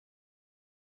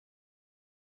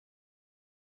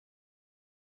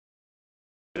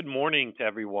Good morning to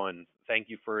everyone. Thank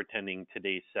you for attending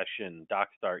today's session,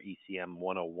 DocStar ECM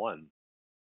 101.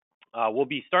 We'll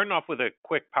be starting off with a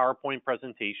quick PowerPoint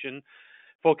presentation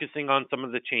focusing on some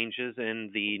of the changes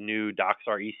in the new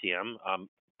DocStar ECM,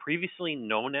 previously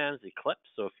known as Eclipse.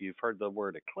 So if you've heard the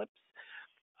word Eclipse,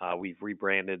 we've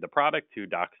rebranded the product to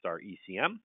DocStar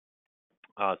ECM.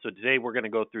 So today we're going to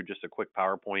go through just a quick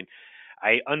PowerPoint.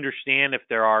 I understand if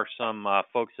there are some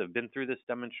folks that have been through this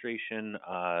demonstration,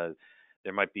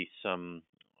 there might be some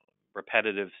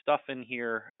repetitive stuff in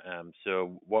here.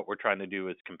 So what we're trying to do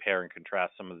is compare and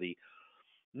contrast some of the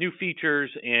new features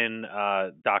in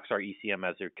DocStar ECM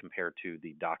as they're compared to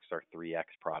the DocStar 3X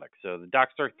product. So the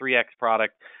DocStar 3X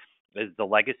product is the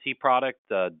legacy product,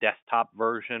 the desktop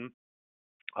version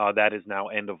that is now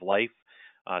end of life.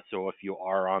 So if you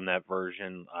are on that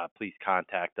version, please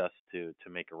contact us to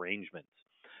make arrangements.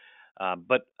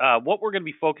 But what we're going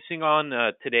to be focusing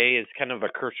on today is kind of a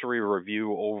cursory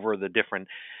review over the different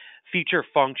feature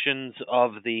functions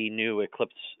of the new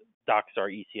Eclipse DocStar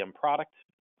ECM product,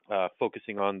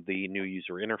 focusing on the new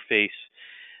user interface,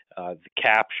 the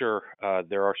capture.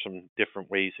 There are some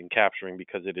different ways in capturing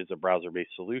because it is a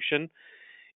browser-based solution,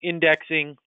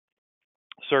 indexing,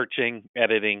 searching,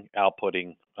 editing,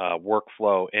 outputting,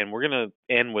 workflow, and we're going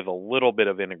to end with a little bit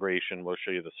of integration. We'll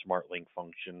show you the smart link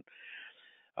function.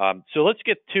 So let's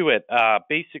get to it.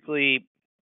 Basically,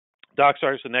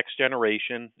 DocStar is the next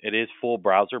generation. It is full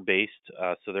browser-based,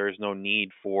 so there is no need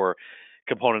for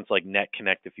components like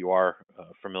NetConnect if you are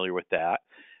familiar with that.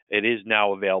 It is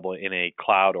now available in a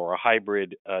cloud or a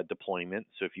hybrid deployment.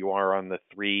 So if you are on the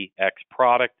 3X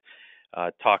product,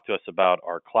 talk to us about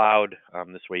our cloud.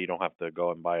 This way you don't have to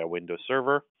go and buy a Windows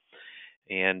server.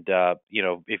 And,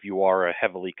 if you are a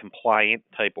heavily compliant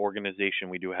type organization,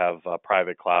 we do have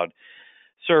private cloud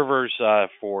servers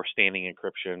for standing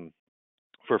encryption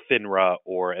for FINRA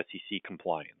or SEC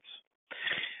compliance.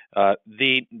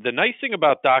 The nice thing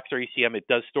about DocStar ECM, it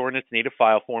does store in its native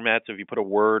file format. So if you put a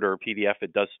Word or a PDF,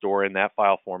 it does store in that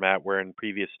file format, where in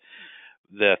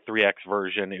the 3X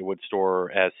version, it would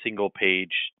store as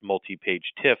single-page, multi-page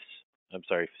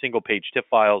TIFFs. Single-page TIFF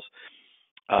files,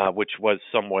 which was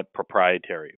somewhat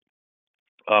proprietary.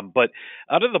 But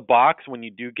out of the box, when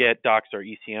you do get DocStar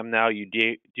ECM now, you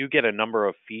do get a number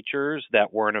of features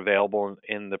that weren't available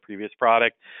in the previous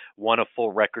product. One, a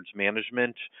full records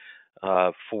management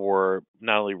for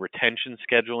not only retention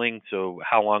scheduling, so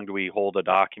how long do we hold a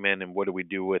document and what do we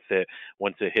do with it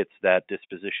once it hits that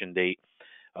disposition date.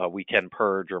 We can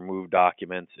purge or move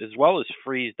documents, as well as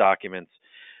freeze documents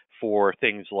for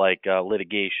things like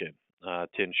litigation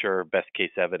to ensure best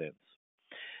case evidence.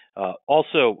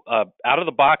 Also, out of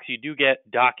the box, you do get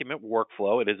document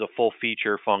workflow. It is a full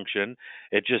feature function.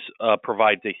 It just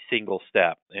provides a single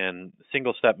step, and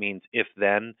single step means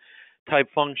if-then type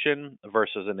function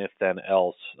versus an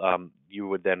if-then-else. You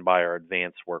would then buy our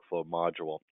advanced workflow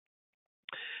module.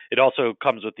 It also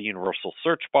comes with the universal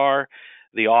search bar,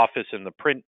 the Office and the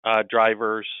print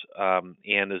drivers,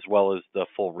 and as well as the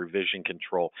full revision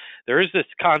control. There is this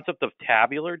concept of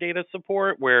tabular data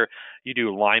support where you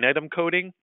do line item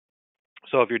coding.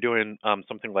 So if you're doing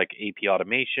something like AP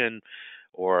automation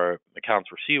or accounts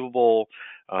receivable,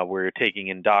 where you're taking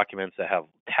in documents that have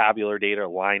tabular data,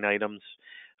 line items,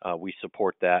 we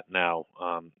support that now.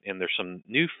 And there's some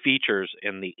new features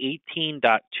in the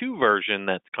 18.2 version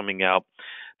that's coming out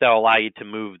that will allow you to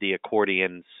move the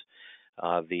accordions,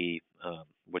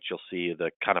 which you'll see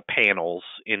the kind of panels,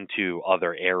 into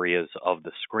other areas of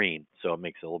the screen. So it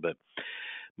makes it a little bit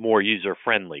more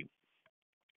user-friendly,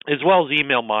 as well as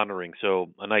email monitoring. So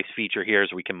a nice feature here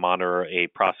is we can monitor a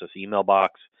process email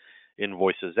box,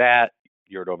 invoices at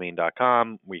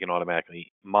yourdomain.com. We can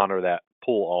automatically monitor that,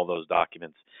 pull all those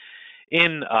documents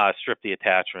in, strip the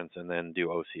attachments, and then do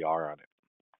OCR on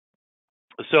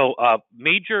it. So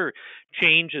major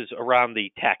changes around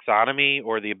the taxonomy,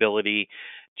 or the ability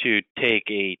to take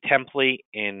a template,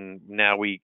 and now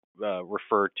we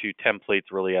refer to templates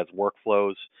really as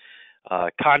workflows.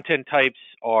 Content types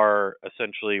are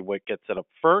essentially what gets set up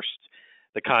first.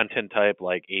 The content type,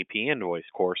 like AP invoice,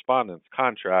 correspondence,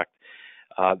 contract,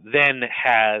 then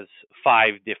has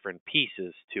 5 different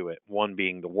pieces to it, one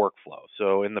being the workflow.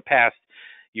 So in the past,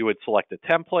 you would select a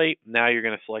template. Now you're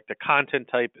going to select a content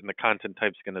type, and the content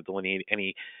type is going to delineate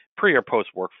any pre or post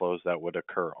workflows that would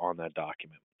occur on that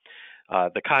document.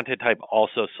 The content type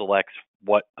also selects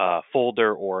what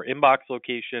folder or inbox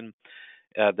location,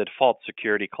 the default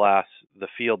security class, the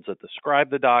fields that describe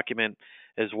the document,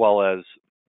 as well as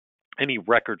any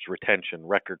records retention,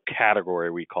 record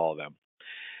category we call them.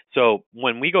 So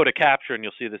when we go to capture, and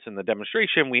you'll see this in the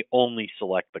demonstration, we only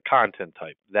select the content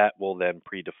type. That will then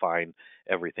predefine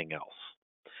everything else.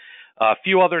 A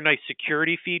few other nice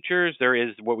security features. There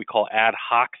is what we call ad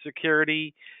hoc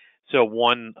security. So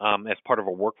one, as part of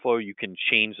a workflow, you can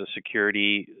change the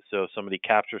security. So if somebody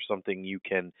captures something, you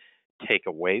can take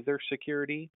away their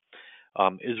security,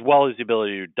 as well as the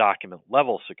ability to document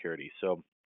level security. So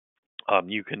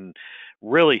you can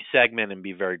really segment and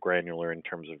be very granular in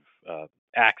terms of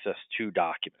access to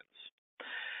documents.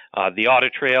 The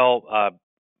audit trail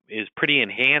is pretty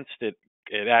enhanced. It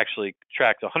actually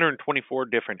tracks 124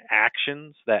 different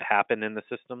actions that happen in the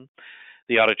system.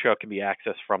 The audit trail can be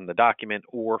accessed from the document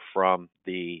or from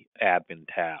the admin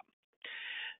tab.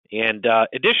 And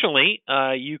additionally,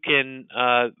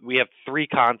 we have three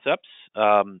concepts: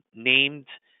 named,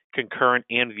 concurrent,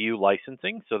 and view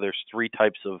licensing. So there's three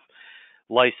types of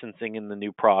licensing in the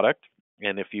new product.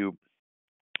 And if you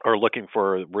are looking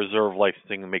for reserve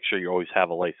licensing, make sure you always have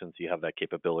a license. You have that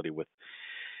capability with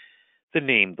the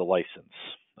name, the license.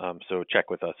 So check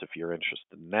with us if you're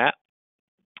interested in that.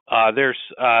 There's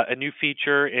a new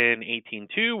feature in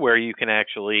 18.2 where you can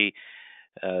actually,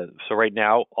 so right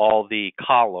now, all the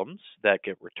columns that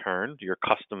get returned, your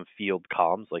custom field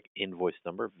columns like invoice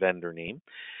number, vendor name,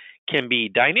 can be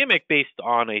dynamic based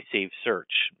on a saved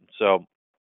search. So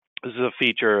this is a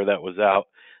feature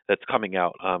that's coming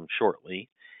out shortly,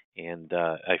 and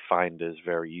I find is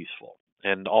very useful.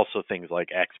 And also things like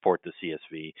export to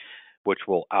CSV, which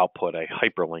will output a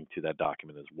hyperlink to that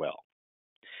document as well.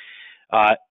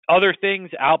 Other things,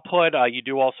 output, you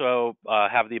do also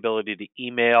have the ability to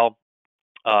email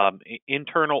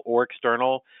internal or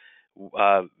external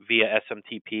via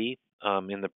SMTP.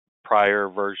 In the prior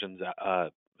versions,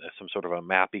 some sort of a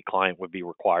MAPI client would be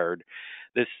required.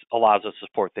 This allows us to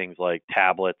support things like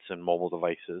tablets and mobile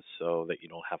devices so that you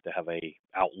don't have to have a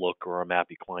Outlook or a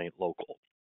MAPI client local.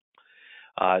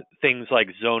 Things like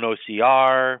Zone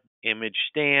OCR, image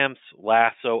stamps,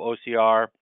 lasso OCR,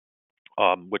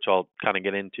 which I'll kind of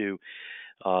get into,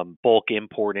 bulk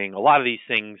importing. A lot of these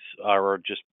things are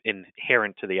just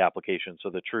inherent to the application. So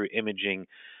the true imaging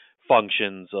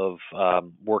functions of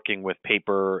working with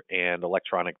paper and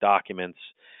electronic documents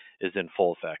is in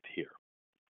full effect here.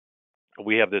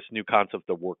 We have this new concept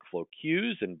of workflow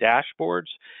queues and dashboards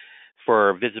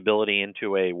for visibility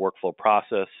into a workflow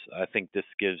process. I think this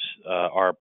gives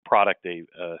our product a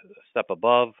step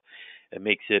above. It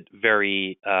makes it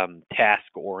very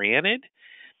task-oriented,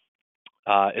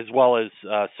 as well as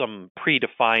some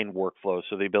predefined workflows.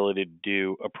 So the ability to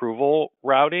do approval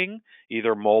routing,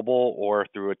 either mobile or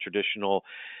through a traditional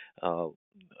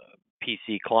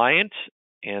PC client,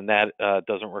 and that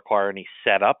doesn't require any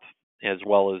setup, as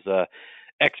well as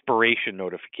expiration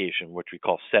notification, which we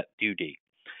call set due date.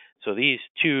 So these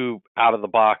two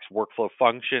out-of-the-box workflow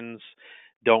functions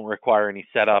don't require any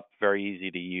setup, very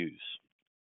easy to use.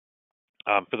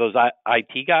 For those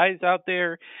IT guys out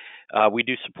there, we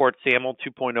do support SAML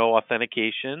 2.0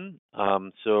 authentication.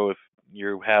 So if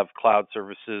you have cloud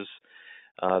services,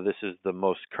 this is the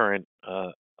most current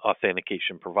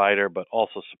authentication provider, but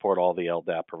also support all the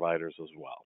LDAP providers as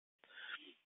well.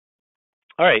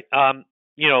 All right.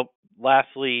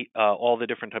 Lastly, all the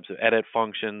different types of edit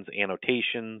functions,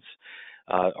 annotations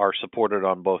are supported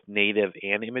on both native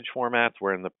and image formats,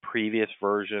 where in the previous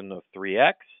version of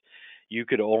 3X, you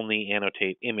could only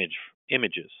annotate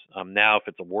images. Now, if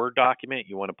it's a Word document,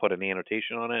 you want to put an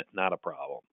annotation on it, not a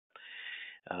problem.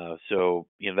 So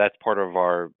that's part of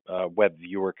our web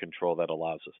viewer control that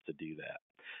allows us to do that.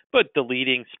 But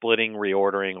deleting, splitting,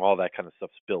 reordering, all that kind of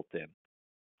stuff's built in.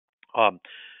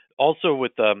 Also,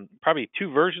 with probably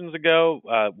 2 versions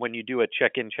ago, when you do a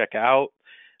check-in, check-out,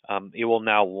 it will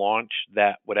now launch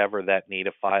whatever that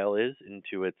native file is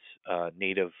into its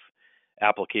native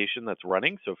application that's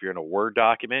running. So if you're in a Word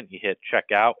document, you hit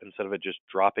checkout, instead of it just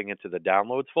dropping into the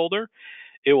downloads folder,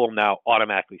 it will now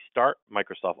automatically start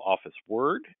Microsoft Office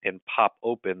Word and pop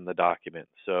open the document.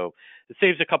 So it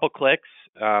saves a couple clicks,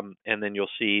 and then you'll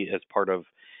see as part of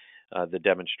the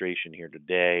demonstration here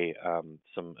today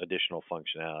some additional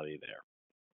functionality there.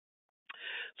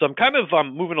 So I'm kind of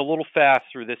moving a little fast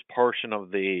through this portion of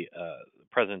the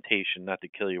presentation, not to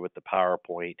kill you with the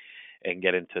PowerPoint, and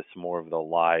get into some more of the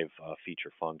live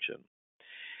feature function.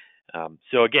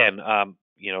 So again,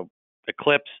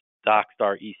 Eclipse,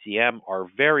 DocStar ECM are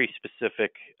very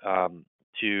specific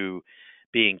to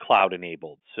being cloud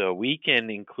enabled. So we can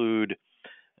include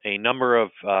a number of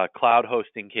cloud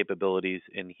hosting capabilities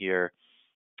in here.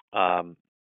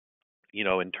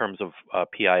 In terms of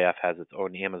PIF has its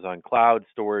own Amazon cloud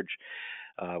storage.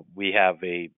 We have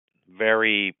a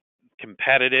very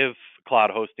competitive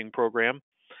cloud hosting program,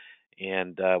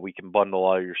 and we can bundle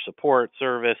all your support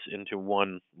service into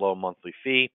one low monthly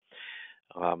fee.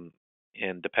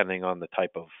 and depending on the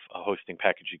type of hosting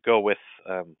package you go with,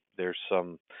 there's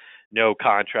some no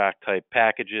contract type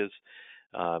packages.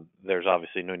 There's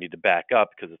obviously no need to back up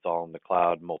because it's all in the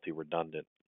cloud, multi-redundant.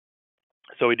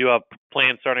 So we do have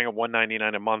plans starting at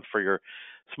 $199 a month for your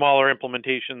smaller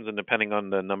implementations, and depending on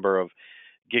the number of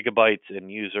gigabytes and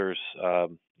users,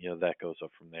 that goes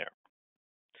up from there.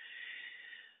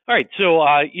 All right, so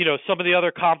some of the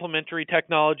other complementary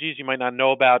technologies you might not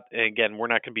know about. Again, we're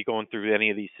not going to be going through any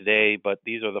of these today, but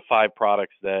these are the 5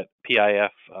 products that PIF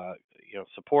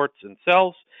supports and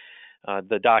sells.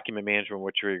 The document management,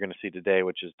 which you're going to see today,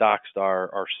 which is DocStar,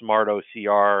 our Smart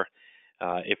OCR.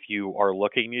 If you are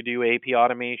looking to do AP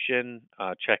automation,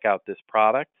 check out this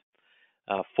product.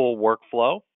 Full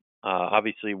workflow,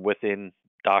 obviously within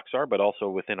DocStar, but also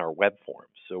within our web forms.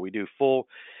 So we do full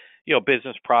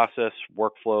business process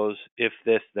workflows, if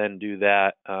this, then do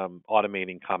that,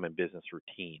 automating common business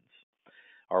routines.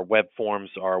 Our web forms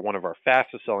are one of our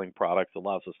fastest selling products. It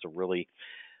allows us to really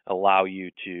allow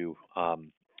you to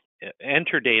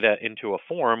enter data into a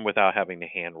form without having to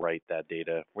handwrite that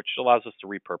data, which allows us to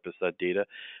repurpose that data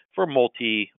for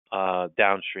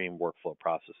downstream workflow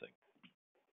processing.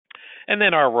 And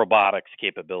then our robotics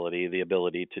capability, the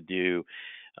ability to do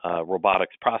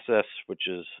robotics process, which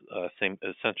is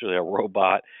essentially a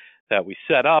robot that we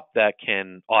set up that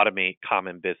can automate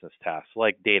common business tasks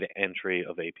like data entry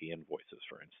of AP invoices,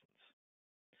 for instance.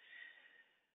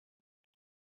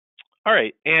 All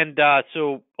right, and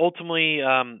so ultimately,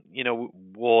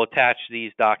 we'll attach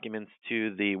these documents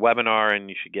to the webinar, and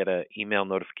you should get an email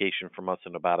notification from us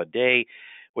in about a day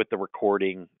with the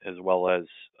recording, as well as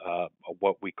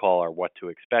what we call our What to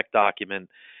Expect document.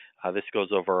 This goes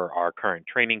over our current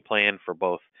training plan for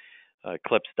both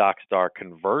Eclipse DocStar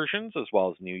conversions as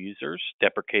well as new users,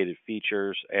 deprecated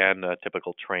features, and a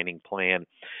typical training plan.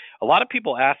 A lot of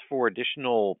people ask for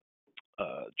additional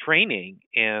training,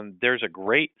 and there's a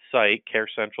great site,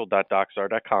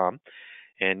 carecentral.docstar.com,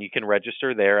 and you can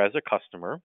register there as a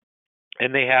customer.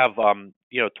 And they have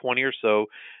 20 or so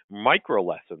micro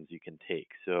lessons you can take.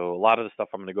 So a lot of the stuff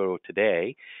I'm going to go to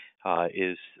today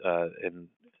is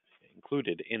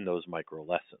included in those micro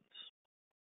lessons.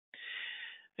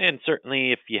 And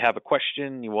certainly, if you have a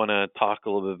question, you want to talk a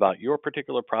little bit about your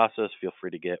particular process, feel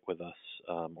free to get with us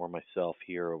or myself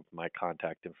here with my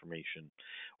contact information,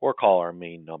 or call our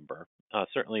main number.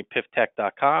 Certainly,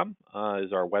 piftech.com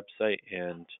is our website,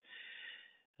 and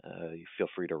you feel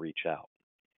free to reach out.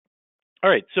 All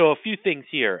right, so a few things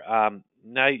here.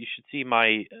 Now you should see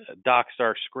my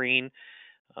DocStar screen.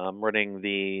 I'm running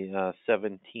the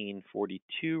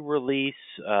 1742 release,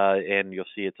 and you'll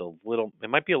see it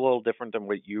might be a little different than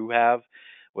what you have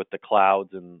with the clouds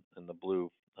and the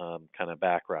blue kind of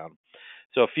background.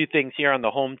 So a few things here on the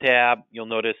Home tab. You'll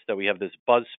notice that we have this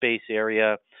Buzz Space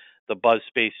area. The Buzz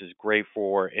Space is great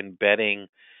for embedding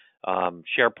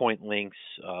SharePoint links,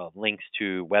 links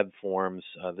to web forms.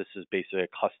 This is basically a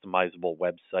customizable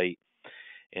website.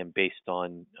 And based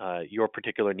on your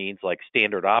particular needs, like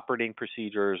standard operating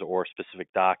procedures or specific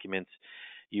documents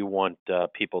you want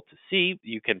people to see,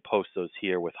 you can post those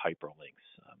here with hyperlinks.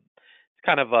 It's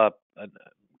kind of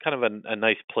a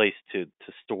nice place to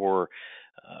store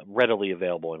readily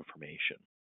available information.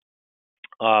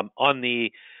 On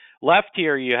the left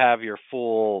here, you have your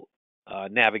full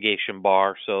navigation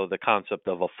bar, so the concept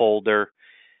of a folder.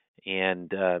 And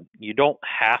you don't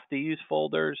have to use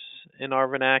folders in our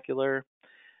vernacular.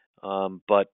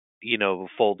 But, a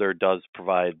folder does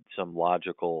provide some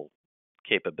logical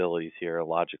capabilities here,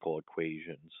 logical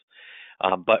equations.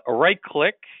 But a right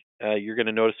click, you're going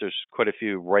to notice there's quite a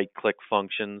few right click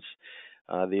functions,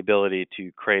 the ability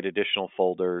to create additional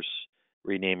folders,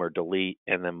 rename or delete,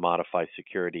 and then modify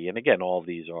security. And again, all of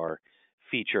these are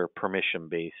feature permission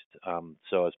based.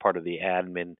 So as part of the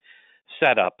admin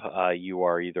setup, you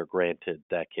are either granted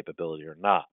that capability or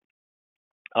not.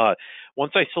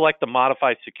 Once I select the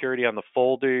modify security on the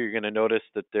folder, you're going to notice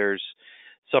that there's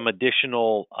some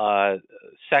additional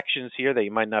sections here that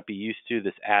you might not be used to.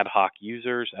 This ad hoc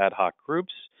users, ad hoc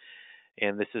groups,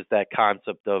 and this is that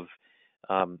concept of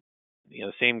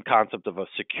same concept of a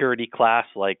security class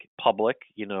like public.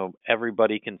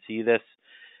 Everybody can see this,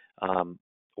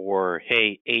 or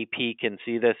hey, AP can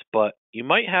see this, but you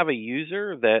might have a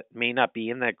user that may not be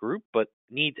in that group but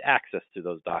needs access to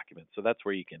those documents. So that's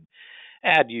where you can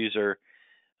add user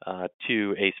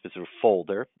to a specific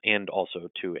folder and also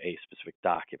to a specific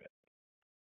document.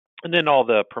 And then all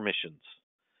the permissions.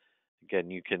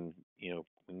 Again, you can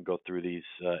go through these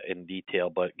in detail,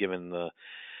 but given the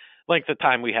length of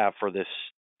time we have for this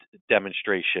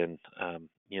demonstration,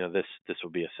 this will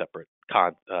be a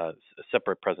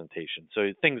separate presentation.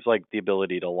 So things like the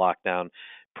ability to lock down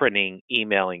printing,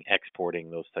 emailing, exporting,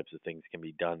 those types of things can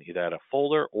be done either at a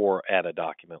folder or at a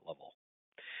document level.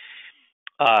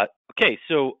 Okay,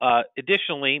 so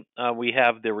additionally, we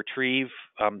have the retrieve.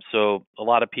 So a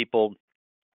lot of people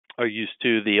are used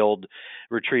to the old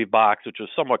retrieve box, which was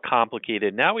somewhat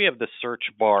complicated. Now we have the search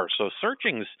bar. So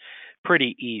searching's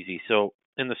pretty easy. So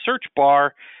in the search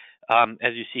bar,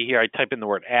 as you see here, I type in the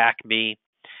word Acme.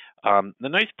 The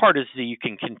nice part is that you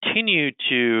can continue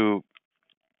to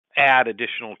add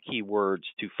additional keywords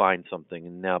to find something.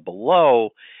 And now below,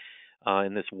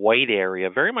 in this white area,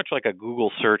 very much like a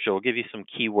Google search, it will give you some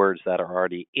keywords that are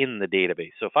already in the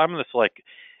database. So if I'm going to select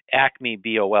Acme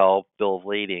BOL, bill of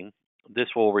lading, this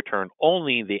will return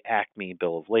only the Acme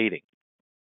bill of lading.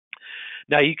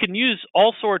 Now you can use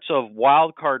all sorts of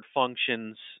wildcard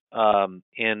functions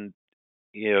and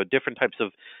different types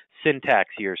of syntax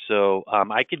here. So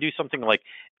I could do something like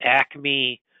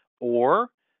Acme or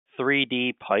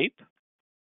 3D pipe.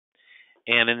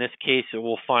 And in this case, it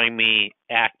will find me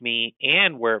Acme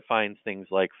and where it finds things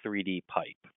like 3D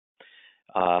pipe.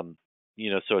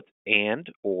 So it's and,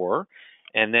 or,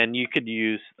 and then you could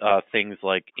use things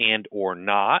like and or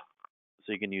not.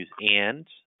 So you can use and.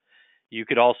 You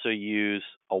could also use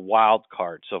a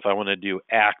wildcard. So if I want to do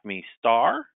Acme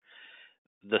star,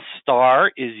 the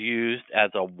star is used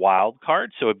as a wildcard.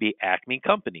 So it'd be Acme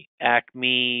company,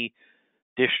 Acme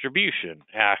distribution,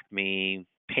 Acme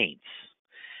paints.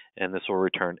 And this will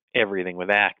return everything with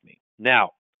Acme.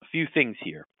 Now, a few things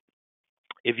here.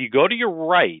 If you go to your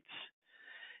right,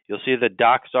 you'll see the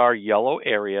DocStar yellow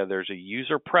area. There's a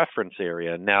user preference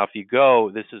area. Now, if you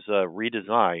go, this is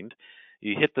redesigned.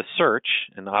 You hit the search,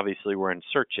 and obviously we're in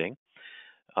searching.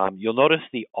 You'll notice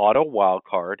the auto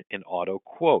wildcard and auto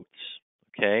quotes.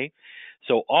 Okay,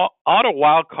 so auto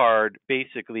wildcard,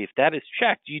 basically, if that is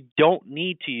checked, you don't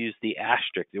need to use the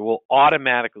asterisk. It will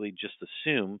automatically just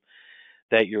assume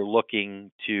that you're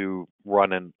looking to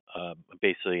run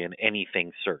basically an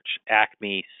anything search,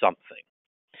 Acme something.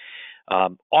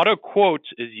 Auto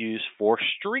quotes is used for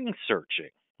string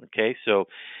searching. Okay, so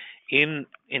in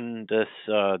this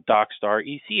DocStar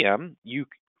ECM, you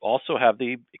also have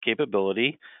the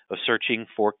capability of searching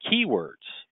for keywords.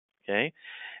 Okay,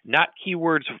 not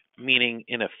keywords meaning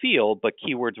in a field, but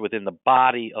keywords within the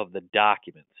body of the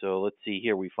document. So let's see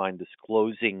here, we find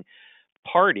disclosing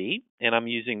party, and I'm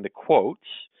using the quotes,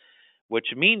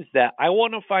 which means that I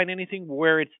want to find anything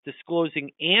where it's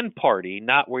disclosing and party,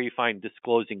 not where you find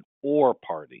disclosing or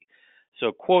party.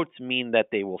 So quotes mean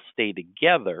that they will stay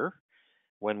together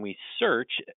when we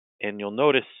search, and you'll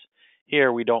notice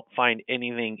here we don't find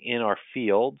anything in our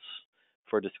fields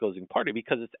for disclosing party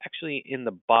because it's actually in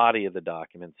the body of the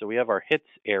document. So we have our hits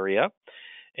area,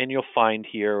 and you'll find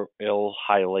here it'll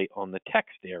highlight on the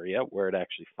text area where it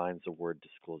actually finds the word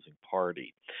disclosing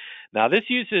party. Now this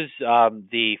uses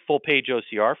the full page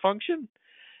OCR function.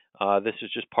 This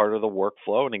is just part of the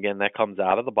workflow, and again, that comes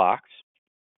out of the box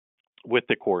with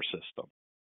the core system.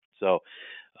 So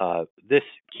this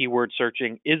keyword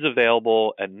searching is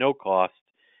available at no cost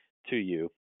to you.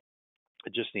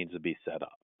 It just needs to be set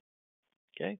up.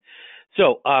 Okay,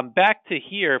 so back to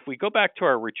here, if we go back to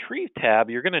our retrieve tab,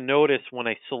 you're going to notice when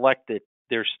I select it,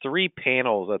 there's 3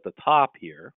 panels at the top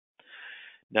here.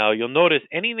 Now you'll notice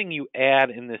anything you add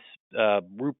in this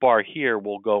root bar here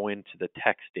will go into the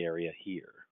text area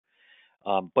here.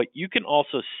 But you can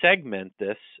also segment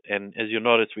this, and as you'll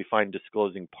notice, we find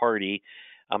disclosing party.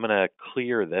 I'm going to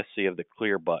clear this, so you have the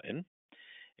clear button,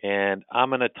 and I'm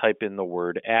going to type in the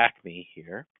word Acme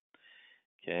here.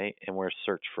 Okay, and we're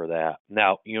search for that.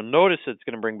 Now, you'll notice it's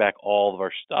going to bring back all of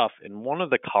our stuff, and one of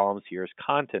the columns here is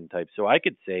content type. So I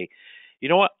could say, you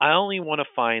know what, I only want to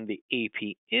find the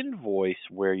AP invoice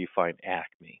where you find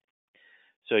Acme.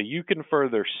 So you can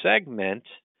further segment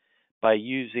by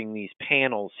using these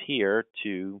panels here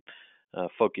to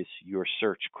focus your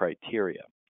search criteria.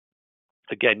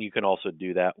 Again, you can also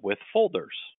do that with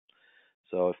folders.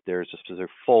 So if there's a specific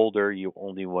folder you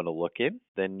only want to look in,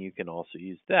 then you can also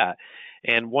use that.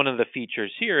 And one of the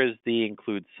features here is the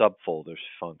include subfolders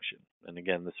function. And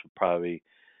again, this will probably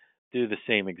do the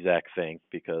same exact thing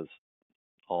because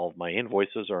all of my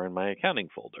invoices are in my accounting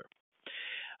folder.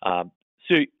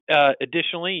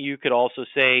 Additionally, you could also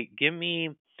say, give me,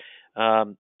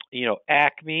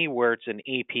 Acme where it's an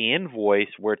AP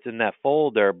invoice, where it's in that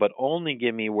folder, but only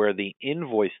give me where the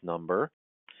invoice number,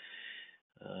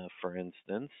 for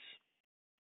instance,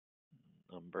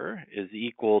 number is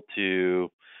equal to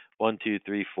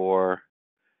 1234588.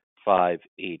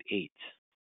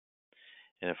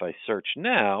 And if I search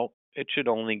now, it should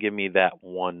only give me that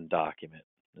one document,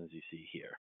 as you see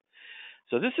here.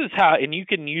 So this is how, and you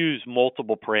can use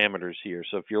multiple parameters here.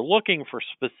 So if you're looking for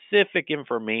specific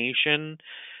information,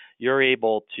 you're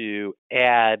able to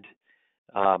add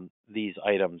these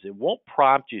items. It won't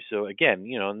prompt you. So again,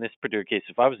 in this particular case,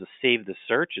 if I was to save the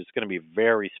search, it's going to be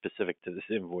very specific to this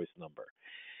invoice number.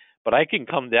 But I can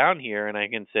come down here and I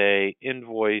can say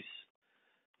invoice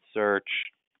search,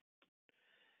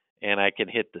 and I can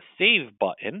hit the save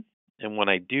button. And when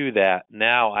I do that,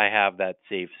 now I have that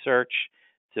save search.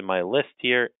 It's in my list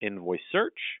here, invoice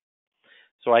search.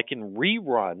 So I can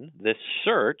rerun this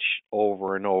search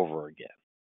over and over again.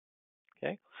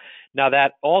 Okay. Now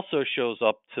that also shows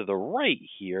up to the right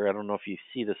here. I don't know if you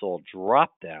see this little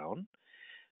drop down.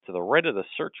 To the right of the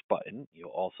search button, you'll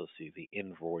also see the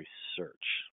invoice search.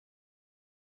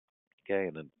 Okay,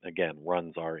 and then again,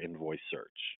 runs our invoice search.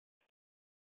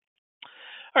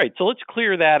 All right, so let's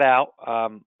clear that out.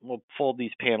 We'll fold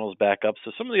these panels back up.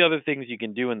 So some of the other things you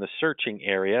can do in the searching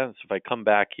area, so if I come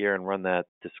back here and run that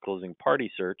disclosing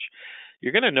party search,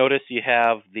 you're going to notice you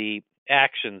have the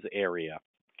actions area,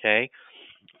 okay?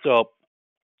 So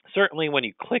certainly when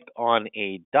you click on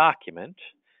a document,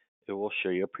 it will show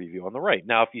you a preview on the right.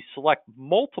 Now, if you select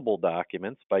multiple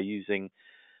documents by using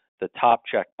the top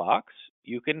checkbox,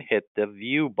 you can hit the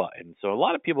view button. So a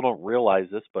lot of people don't realize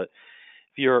this, but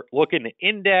if you're looking to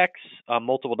index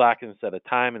multiple documents at a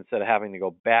time instead of having to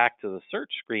go back to the search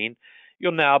screen,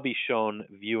 you'll now be shown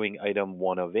viewing item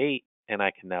 1 of 8, and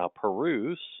I can now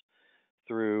peruse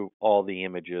through all the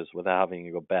images without having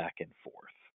to go back and forth.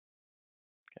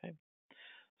 Okay,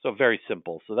 so very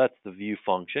simple. So that's the view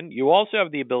function. You also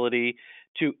have the ability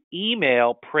to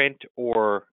email, print,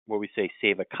 or what we say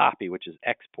save a copy, which is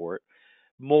export,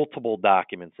 multiple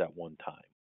documents at one time.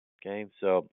 Okay,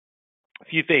 so a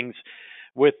few things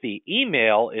with the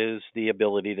email is the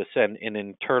ability to send an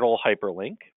internal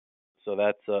hyperlink. So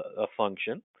that's a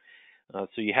function. So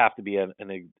you have to be a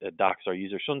DocStar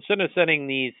user. So instead of sending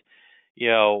these,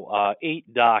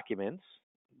 8 documents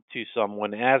to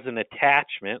someone as an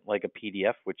attachment, like a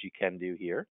PDF, which you can do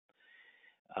here,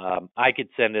 I could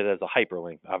send it as a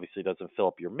hyperlink. Obviously, it doesn't fill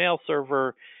up your mail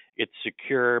server. It's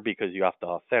secure because you have to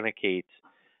authenticate.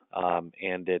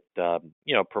 And it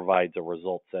provides a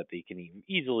result set that you can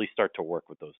easily start to work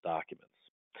with those documents.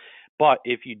 But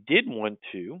if you did want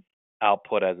to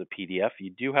output as a PDF, you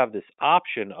do have this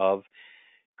option of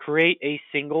create a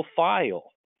single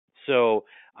file. So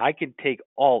I could take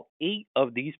all 8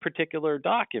 of these particular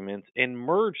documents and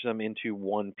merge them into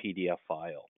one PDF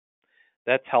file.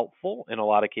 That's helpful in a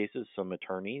lot of cases. Some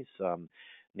attorneys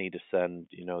need to send,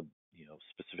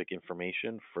 specific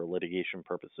information for litigation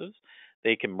purposes.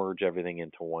 They can merge everything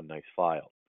into one nice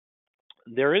file.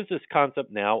 There is this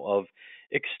concept now of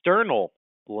external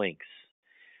links.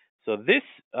 So this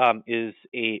is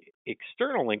a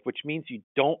external link, which means you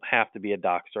don't have to be a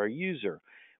DocStar user.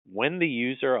 When the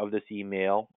user of this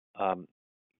email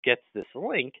gets this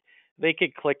link, they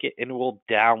could click it and it will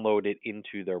download it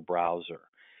into their browser.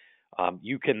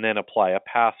 You can then apply a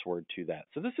password to that.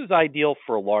 So this is ideal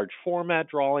for large format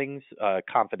drawings,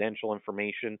 confidential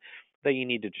information that you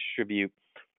need to distribute.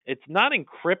 It's not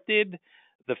encrypted.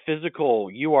 The physical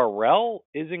URL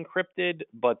is encrypted,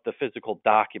 but the physical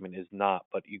document is not,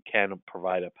 but you can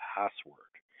provide a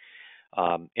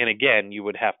password. And again, you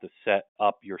would have to set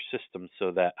up your system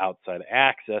so that outside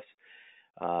access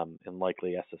and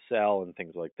likely SSL and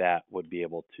things like that would be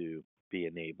able to be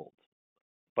enabled.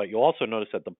 But you'll also notice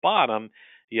at the bottom,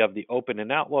 you have the open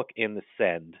in Outlook and the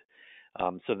send.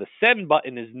 So the send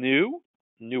button is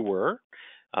newer.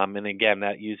 And again,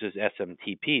 that uses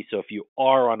SMTP. So if you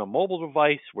are on a mobile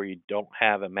device where you don't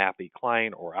have a MAPI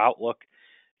client or Outlook,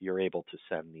 you're able to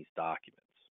send these documents.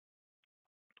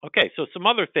 Okay, so some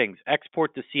other things.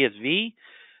 Export to CSV.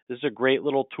 This is a great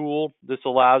little tool. This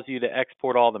allows you to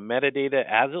export all the metadata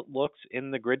as it looks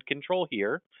in the grid control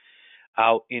here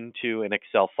out into an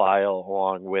Excel file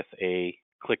along with a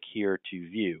click here to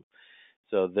view.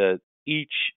 So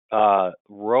each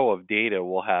row of data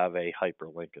will have a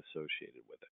hyperlink associated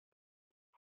with it.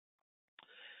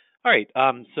 All right,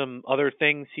 some other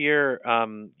things here,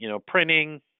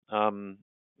 printing,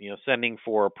 sending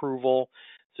for approval.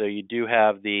 So you do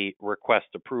have the request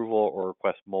approval or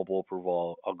request mobile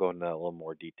approval. I'll go into that in a little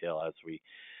more detail as we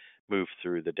move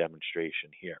through the demonstration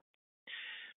here.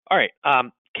 All right,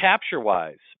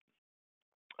 capture-wise.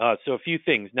 So a few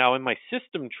things. Now in my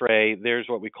system tray, there's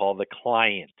what we call the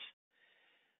client.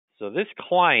 So this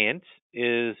client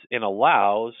is and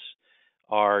allows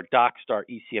our DocStar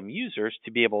ECM users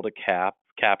to be able to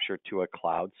capture to a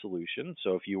cloud solution.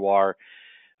 So if you are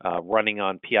running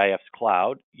on PIF's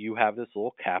cloud, you have this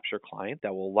little capture client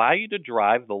that will allow you to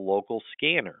drive the local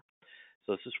scanner.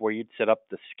 So this is where you'd set up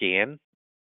the scan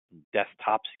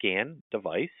desktop scan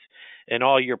device and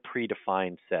all your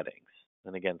predefined settings.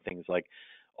 And again, things like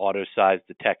auto size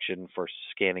detection for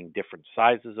scanning different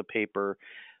sizes of paper,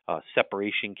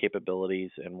 separation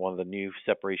capabilities, and one of the new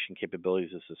separation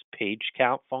capabilities is this page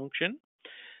count function.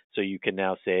 So you can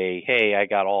now say, hey, I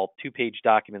got all 2-page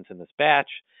documents in this batch,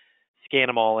 scan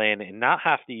them all in, and not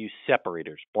have to use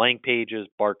separators, blank pages,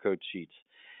 barcode sheets.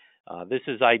 This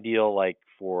is ideal, like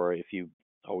for if you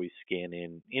always scan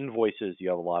in invoices, you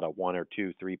have a lot of 1 or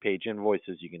 2, 3-page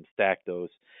invoices, you can stack those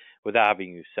without having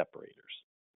to use separators.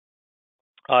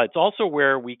 It's also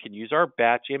where we can use our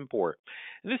batch import.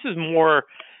 And this is more,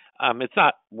 it's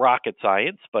not rocket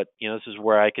science, but this is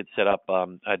where I could set up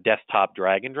a desktop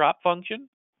drag and drop function.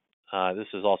 This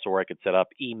is also where I could set up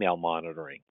email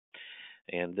monitoring.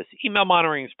 And this email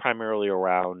monitoring is primarily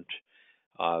around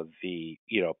the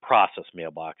process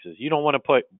mailboxes. You don't want to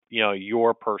put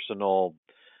your personal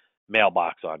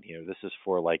mailbox on here. This is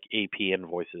for like AP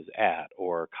invoices at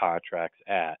or contracts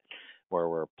at, where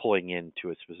we're pulling into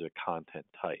a specific content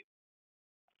type.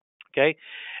 Okay,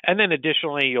 and then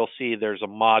additionally, you'll see there's a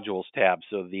modules tab.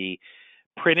 So the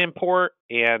print import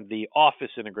and the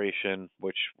Office integration,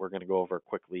 which we're going to go over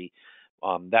quickly,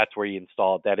 that's where you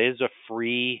install it. That is a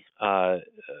free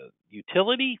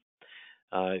utility.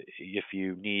 If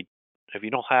you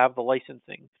don't have the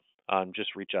licensing,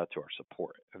 just reach out to our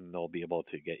support, and they'll be able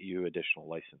to get you additional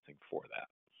licensing for that.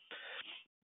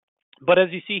 But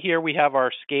as you see here, we have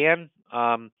our scan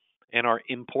and our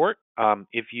import.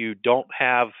 If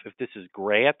this is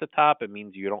gray at the top, it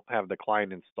means you don't have the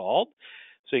client installed.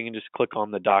 So you can just click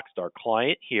on the DocStar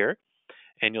client here,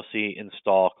 and you'll see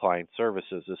install client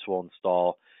services. This will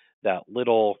install that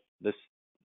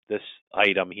this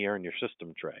item here in your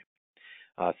system tray.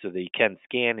 So that you can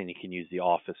scan and you can use the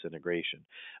Office integration.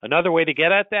 Another way to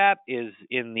get at that is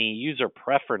in the user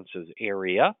preferences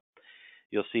area.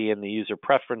 You'll see in the user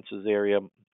preferences area,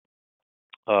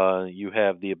 you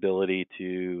have the ability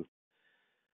to,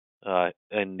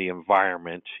 in the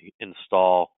environment,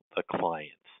 install the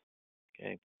clients.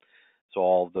 Okay, so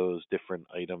all of those different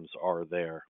items are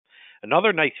there.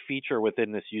 Another nice feature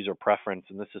within this user preference,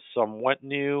 and this is somewhat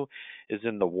new, is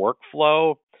in the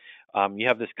workflow. You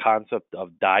have this concept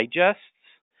of digests.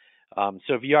 So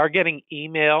if you are getting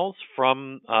emails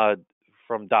from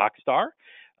DocStar,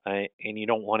 and you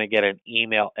don't want to get an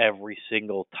email every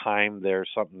single time there's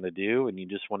something to do, and you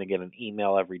just want to get an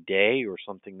email every day or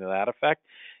something to that effect,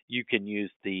 you can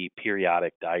use the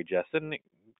periodic digest and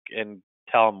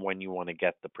tell them when you want to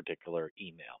get the particular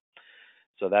email.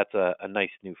 So that's a nice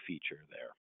new feature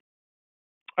there.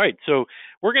 All right, so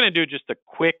we're going to do just a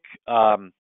quick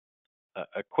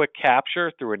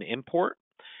capture through an import.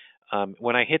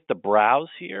 When I hit the browse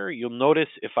here, you'll notice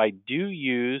if I do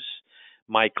use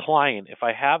my client, if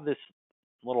I have this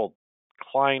little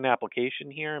client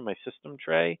application here in my system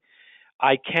tray,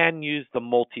 I can use the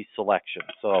multi-selection.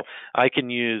 So I can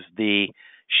use the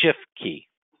shift key.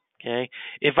 Okay.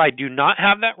 If I do not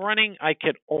have that running, I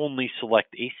can only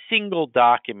select a single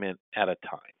document at a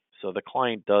time. So the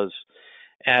client does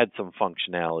add some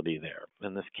functionality there.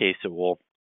 In this case, it will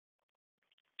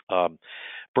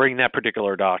bring that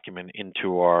particular document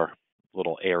into our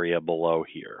little area below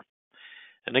here.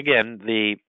 And again,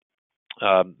 the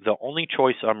only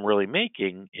choice I'm really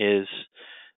making is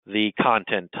the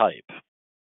content type.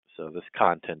 So this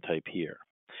content type here.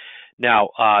 Now,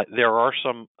 there are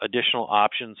some additional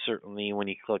options, certainly when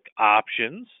you click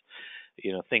options,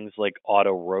 things like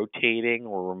auto-rotating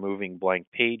or removing blank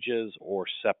pages or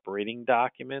separating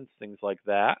documents, things like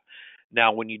that.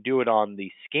 Now, when you do it on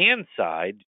the scan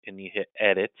side and you hit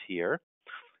edit here,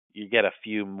 you get a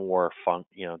few more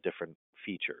different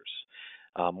features.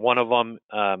 One of them,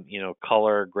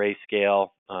 color, grayscale.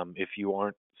 If you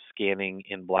aren't scanning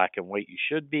in black and white, you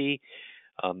should be.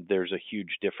 There's a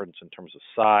huge difference in terms of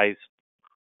size.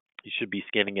 You should be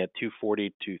scanning at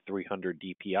 240 to 300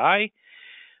 dpi.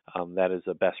 That is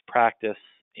a best practice.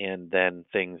 And then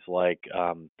things like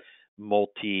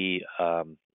multi-size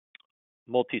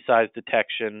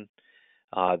detection,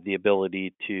 the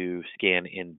ability to scan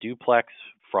in duplex,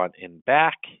 front and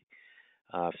back.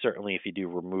 Certainly, if you do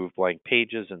remove blank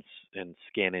pages and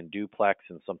scan in duplex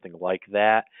and something like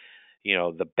that,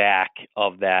 the back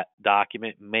of that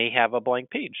document may have a blank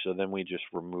page. So then we just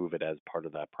remove it as part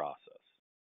of that process.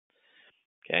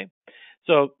 Okay.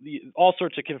 So all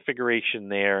sorts of configuration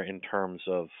there in terms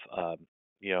of,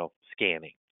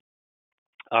 scanning.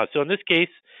 So in this case,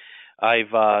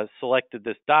 I've selected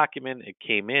this document. It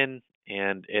came in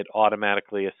and it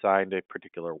automatically assigned a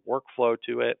particular workflow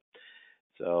to it.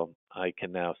 So I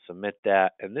can now submit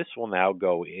that, and this will now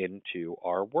go into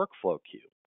our workflow queue.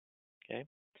 Okay.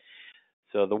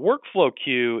 So the workflow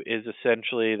queue is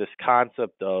essentially this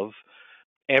concept of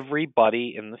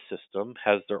everybody in the system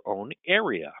has their own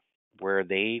area where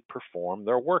they perform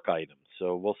their work items.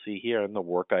 So we'll see here in the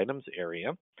work items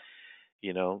area,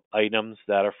 items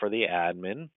that are for the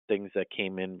admin, things that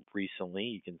came in recently.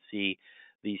 You can see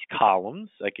these columns.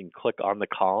 I can click on the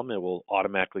column. It will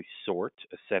automatically sort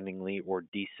ascendingly or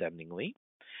descendingly.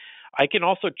 I can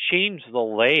also change the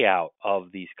layout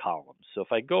of these columns. So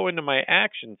if I go into my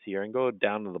actions here and go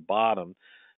down to the bottom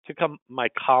to come my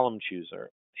column chooser,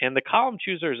 and the column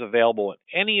chooser is available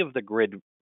in any of the grid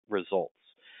results.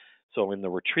 So in the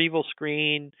retrieval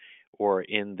screen or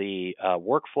in the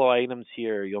workflow items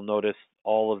here, you'll notice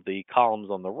all of the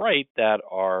columns on the right that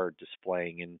are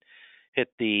displaying. And hit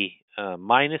the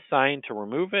minus sign to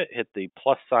remove it, hit the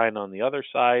plus sign on the other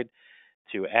side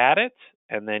to add it,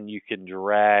 and then you can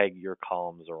drag your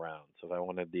columns around. So if I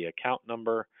wanted the account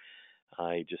number,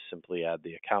 I just simply add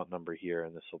the account number here,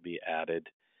 and this will be added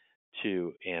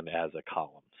to and as a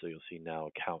column. So you'll see now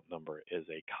account number is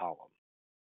a column.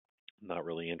 I'm not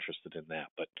really interested in that,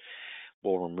 but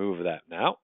we'll remove that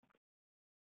now.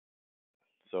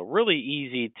 So really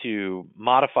easy to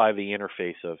modify the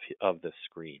interface of this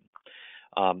screen.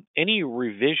 Any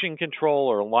revision control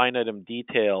or line item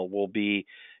detail will be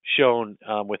shown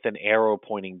with an arrow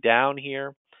pointing down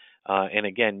here. And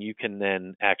again, you can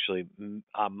then actually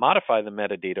modify the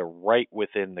metadata right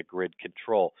within the grid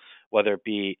control, whether it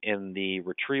be in the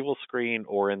retrieval screen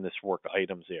or in this work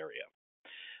items area.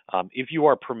 If you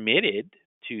are permitted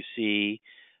to see,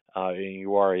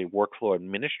 you are a workflow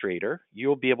administrator,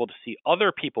 you'll be able to see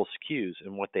other people's queues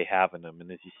and what they have in them. And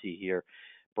as you see here,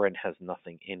 Brent has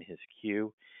nothing in his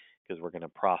queue because we're going to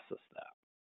process that.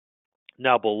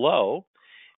 Now below,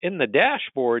 in the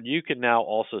dashboard, you can now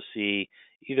also see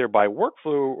either by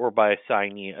workflow or by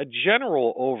assignee a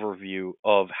general overview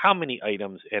of how many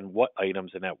items and what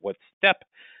items and at what step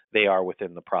they are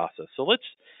within the process. So let's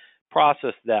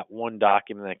process that one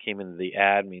document that came into the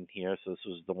admin here. So this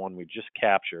was the one we just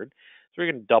captured. So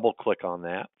we're going to double click on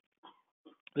that.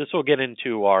 This will get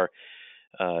into our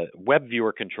web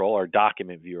viewer control, our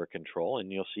document viewer control,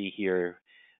 and you'll see here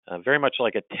very much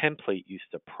like a template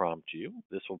used to prompt you.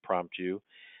 This will prompt you,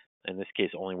 in this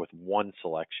case, only with one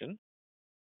selection.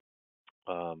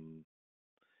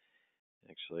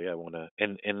 Actually, I want to,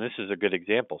 and this is a good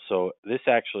example. So this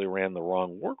actually ran the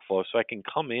wrong workflow, so I can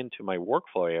come into my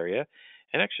workflow area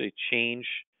and actually change,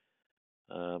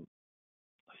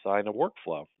 assign a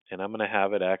workflow, and I'm going to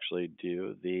have it actually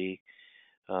do the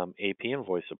AP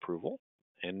invoice approval.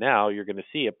 And now you're going to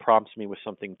see it prompts me with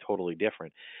something totally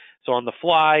different. So on the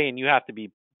fly, and you have to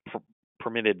be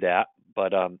permitted that,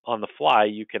 but on the fly,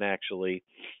 you can actually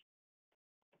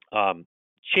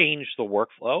change the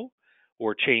workflow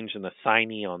or change an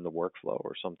assignee on the workflow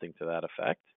or something to that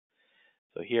effect.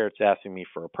 So here it's asking me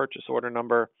for a purchase order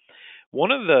number.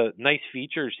 One of the nice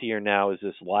features here now is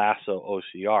this lasso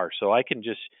OCR. So I can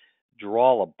just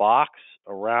draw a box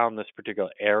around this particular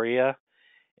area,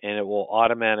 and it will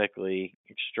automatically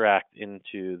extract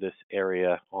into this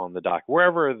area on the doc,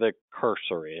 wherever the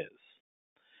cursor is.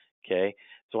 Okay,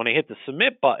 so when I hit the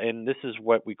submit button, this is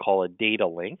what we call a data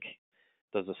link.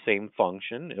 It does the same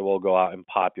function. It will go out and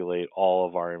populate all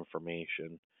of our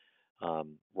information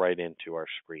right into our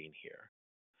screen here.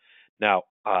 Now,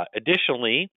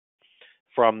 additionally,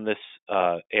 from this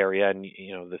area, and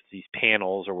these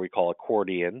panels, or we call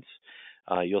accordions,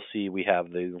 you'll see we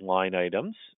have the line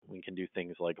items. We can do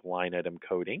things like line item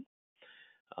coding.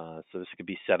 So this could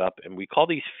be set up, and we call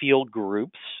these field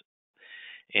groups.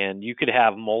 And you could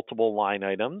have multiple line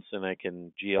items, and I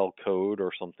can GL code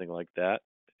or something like that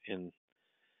in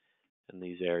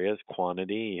these areas.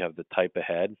 Quantity, you have the type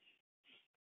ahead.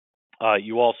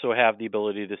 You also have the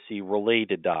ability to see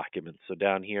related documents. So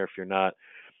down here, if you're not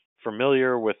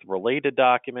familiar with related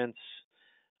documents,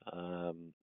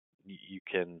 you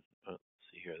can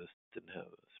see here. This didn't have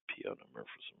this PO number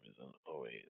for some reason. Oh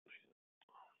wait,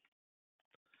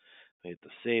 I hit the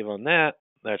save on that.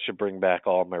 That should bring back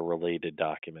all my related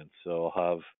documents. So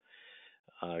I'll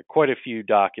have quite a few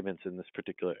documents in this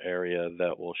particular area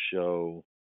that will show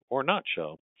or not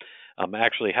show.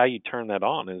 Actually, how you turn that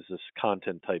on is this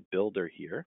content type builder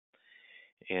here.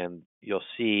 And you'll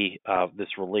see this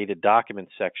related document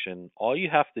section. All you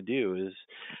have to do is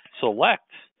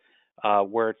select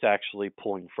where it's actually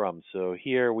pulling from. So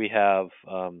here we have,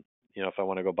 if I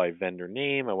want to go by vendor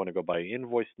name, I want to go by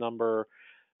invoice number,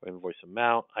 or invoice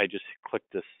amount. I just click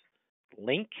this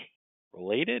link,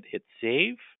 related, hit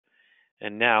save,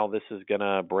 and now this is going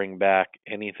to bring back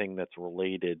anything that's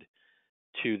related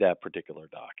to that particular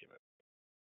document.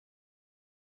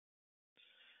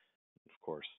 Of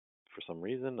course, for some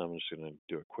reason. I'm just going to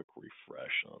do a quick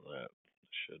refresh on that.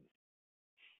 Should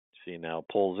see now it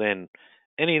pulls in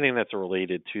anything that's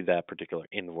related to that particular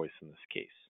invoice in this case.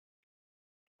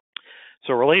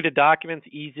 So related documents,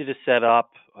 easy to set up,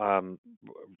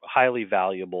 highly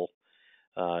valuable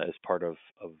as part of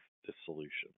this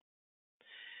solution.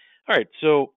 All right,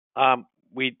 so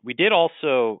we did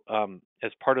also,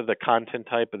 as part of the content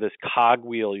type of this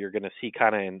cogwheel, you're going to see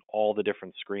kind of in all the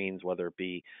different screens, whether it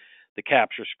be the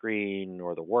capture screen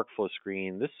or the workflow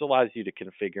screen. This allows you to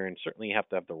configure, and certainly you have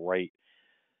to have the right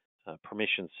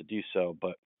permissions to do so.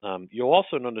 But you'll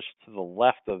also notice to the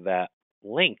left of that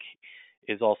link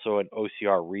is also an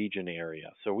OCR region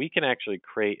area. So we can actually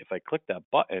create, if I click that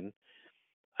button,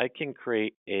 I can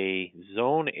create a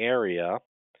zone area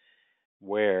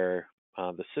where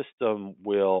the system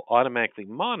will automatically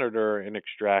monitor and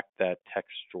extract that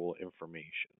textual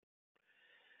information.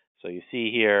 So you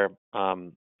see here,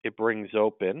 it brings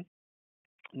open.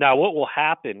 Now what will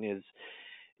happen is,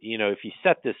 if you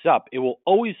set this up, it will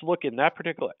always look in that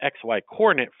particular XY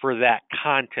coordinate for that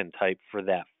content type for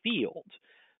that field.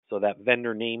 So that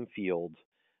vendor name field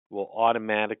will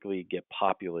automatically get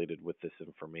populated with this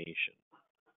information.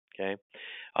 Okay,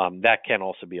 that can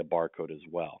also be a barcode as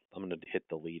well. I'm going to hit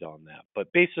delete on that.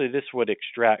 But basically, this would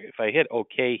extract. If I hit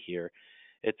OK here,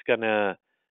 it's going to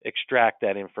extract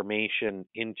that information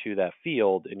into that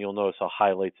field, and you'll notice how it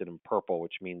highlights it in purple,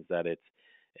 which means that it's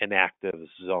an active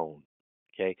zone.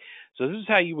 Okay, so this is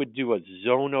how you would do a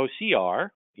zone OCR.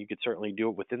 You could certainly do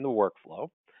it within the workflow,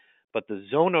 but the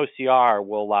zone OCR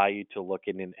will allow you to look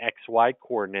in an XY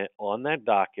coordinate on that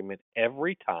document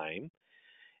every time,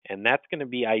 and that's going to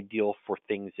be ideal for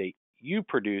things that you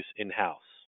produce in-house.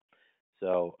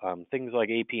 So things like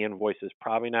AP invoices,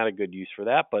 probably not a good use for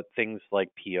that, but things like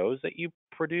POs that you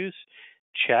produce,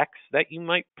 checks that you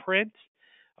might print,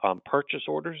 purchase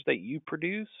orders that you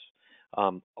produce,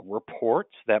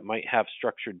 reports that might have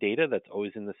structured data that's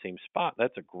always in the same spot.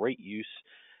 That's a great use,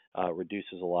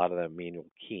 reduces a lot of that manual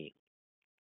keying.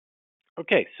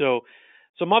 Okay, so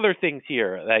some other things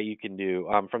here that you can do.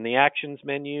 From the actions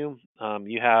menu,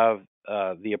 you have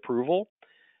the approval.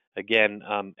 Again,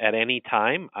 at any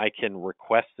time, I can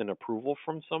request an approval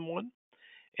from someone.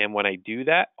 And when I do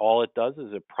that, all it does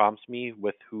is it prompts me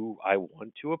with who I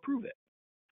want to approve it.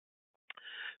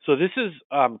 So this is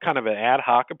kind of an ad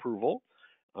hoc approval.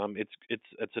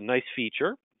 It's a nice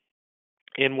feature.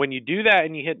 And when you do that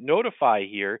and you hit notify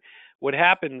here, what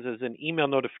happens is an email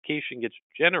notification gets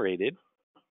generated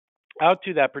out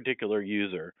to that particular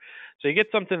user. So you get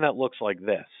something that looks like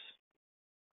this.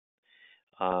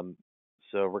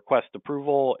 So request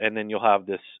approval, and then you'll have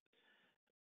this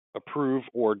approve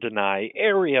or deny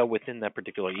area within that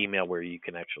particular email where you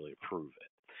can actually approve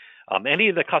it. Any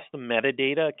of the custom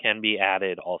metadata can be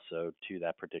added also to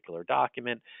that particular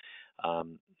document,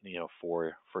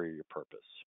 for your purpose.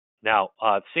 Now,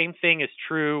 same thing is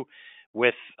true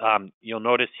with, you'll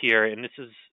notice here, and this is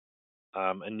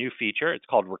a new feature. It's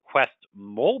called request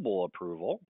mobile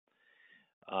approval.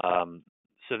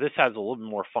 So this has a little bit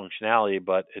more functionality,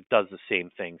 but it does the same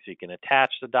thing. So you can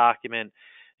attach the document.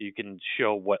 You can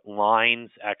show what lines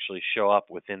actually show up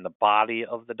within the body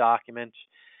of the document.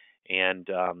 And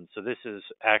so this is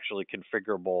actually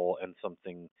configurable and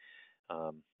something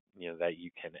that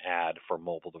you can add for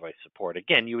mobile device support.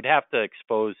 Again, you would have to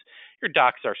expose your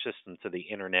DocStar system to the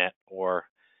internet or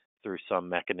through some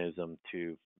mechanism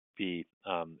to be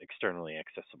externally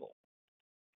accessible.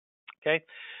 Okay,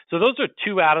 so those are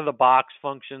two out-of-the-box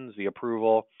functions, the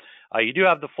approval. You do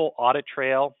have the full audit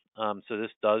trail, so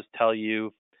this does tell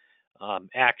you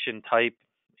action type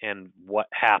and what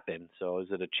happened. So is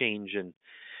it a change in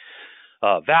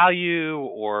value,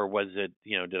 or was it,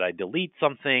 did I delete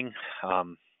something?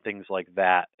 Things like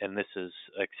that, and this is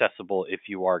accessible if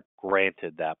you are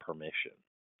granted that permission.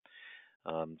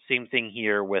 Same thing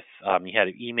here with, you had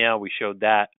an email, we showed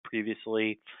that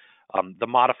previously. The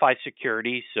modify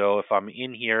security, so if I'm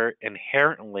in here,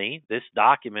 inherently, this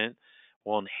document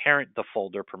will inherit the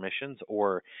folder permissions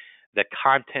or the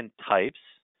content types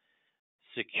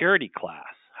security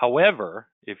class. However,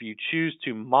 if you choose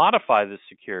to modify the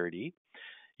security,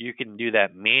 you can do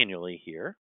that manually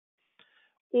here,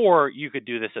 or you could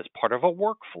do this as part of a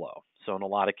workflow. So in a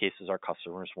lot of cases, our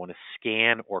customers want to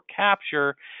scan or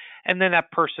capture, and then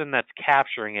that person that's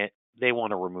capturing it, they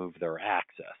want to remove their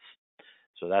access.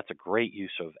 So that's a great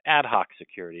use of ad hoc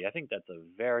security. I think that's a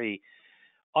very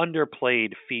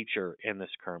underplayed feature in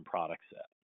this current product set.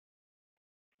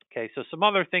 Okay, so some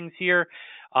other things here.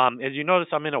 As you notice,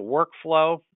 I'm in a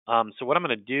workflow. So what I'm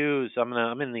going to do is as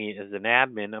an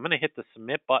admin, I'm going to hit the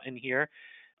submit button here,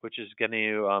 which is going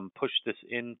to push this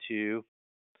into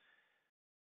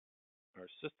our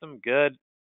system. Good.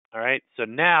 All right. So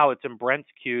now it's in Brent's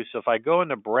queue. So if I go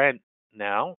into Brent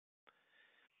now,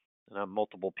 and I'm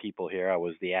multiple people here. I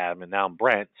was the admin. Now I'm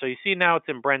Brent. So you see now it's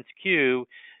in Brent's queue.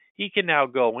 He can now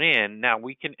go in. Now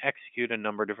we can execute a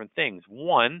number of different things.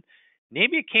 One,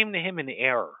 maybe it came to him in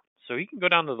error. So he can go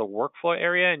down to the workflow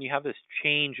area and you have this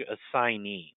change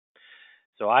assignee.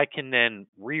 So I can then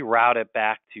reroute it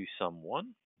back to someone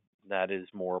that is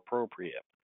more appropriate.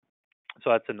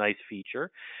 So that's a nice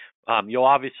feature. You'll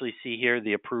obviously see here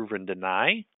the approve and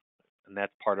deny, and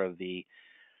that's part of the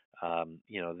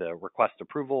the request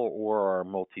approval or our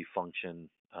multi-function,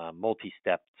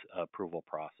 multi-stepped approval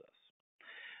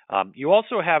process. You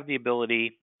also have the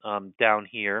ability down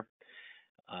here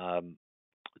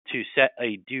to set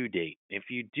a due date. If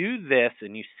you do this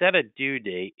and you set a due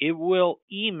date, it will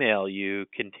email you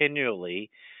continually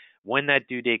when that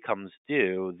due date comes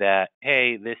due that,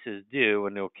 hey, this is due,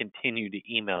 and it'll continue to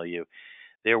email you.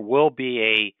 There will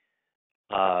be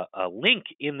a link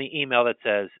in the email that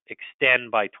says extend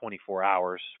by 24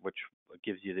 hours, which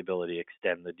gives you the ability to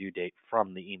extend the due date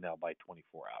from the email by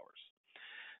 24 hours.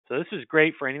 So this is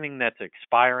great for anything that's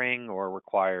expiring or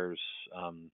requires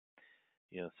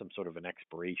some sort of an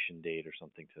expiration date or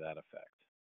something to that effect.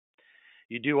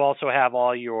 You do also have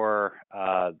all your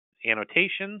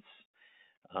annotations.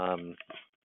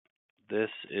 This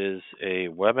is a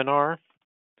webinar.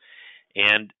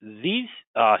 And these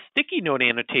sticky note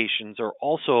annotations are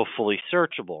also fully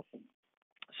searchable.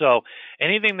 So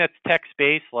anything that's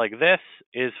text-based like this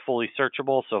is fully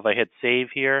searchable. So if I hit save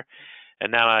here,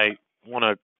 and now I want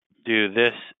to do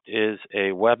this is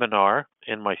a webinar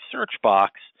in my search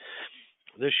box,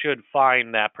 this should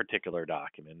find that particular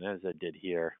document. As I did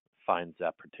here, finds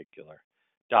that particular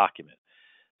document.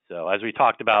 So as we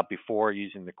talked about before,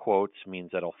 using the quotes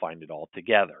means that it'll find it all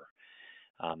together.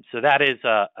 So that is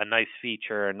a nice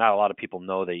feature, and not a lot of people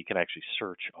know that you can actually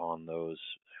search on those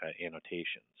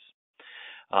annotations.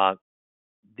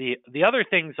 The other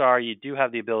things are you do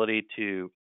have the ability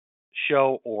to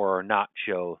show or not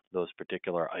show those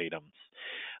particular items.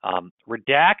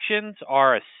 Redactions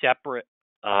are a separate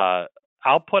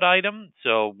output item.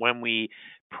 So when we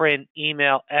print,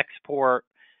 email, export,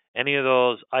 any of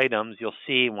those items, you'll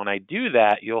see when I do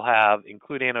that, you'll have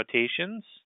include annotations,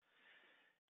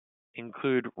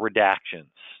 include redactions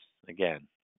again.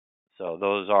 So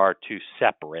those are two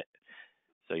separate.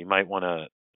 So you might want to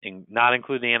not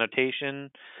include the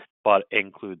annotation, but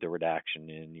include the redaction,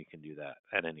 and you can do that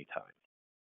at any time.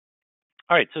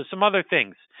 All right, so some other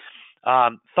things.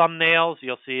 Thumbnails,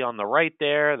 you'll see on the right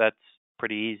there. That's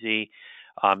pretty easy.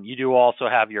 You do also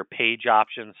have your page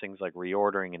options, things like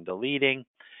reordering and deleting.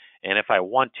 And if I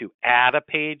want to add a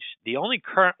page, the only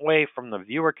current way from the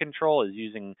viewer control is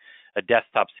using a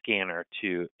desktop scanner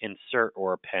to insert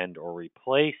or append or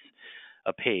replace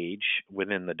a page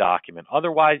within the document.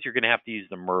 Otherwise, you're going to have to use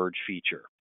the merge feature.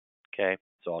 Okay,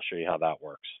 so I'll show you how that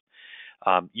works.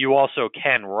 You also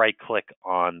can right-click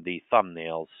on the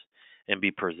thumbnails and be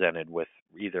presented with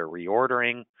either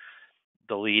reordering,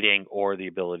 deleting, or the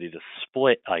ability to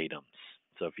split items.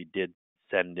 So if you did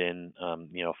send in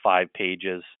 5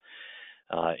 pages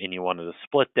and you wanted to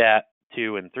split that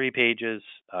 2 and 3 pages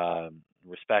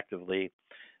respectively,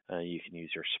 you can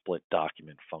use your split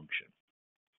document function.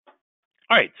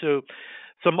 All right, so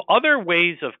some other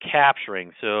ways of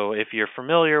capturing. So if you're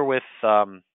familiar with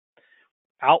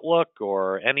Outlook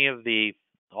or any of the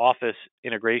Office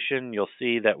integration, you'll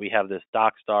see that we have this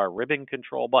DocStar ribbon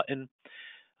control button.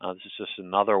 This is just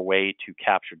another way to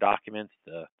capture documents,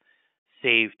 to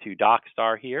save to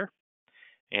DocStar here.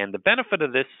 And the benefit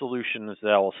of this solution is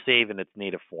that it will save in its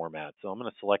native format. So I'm going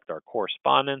to select our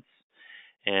correspondence,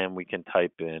 and we can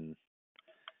type in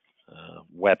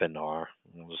webinar,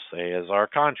 we'll just say, as our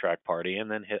contract party, and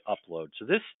then hit upload. So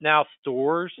this now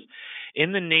stores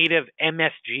in the native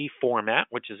MSG format,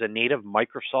 which is a native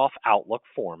Microsoft Outlook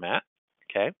format.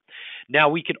 Okay. Now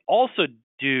we can also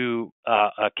do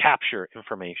capture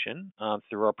information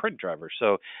through our print driver.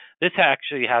 So this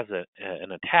actually has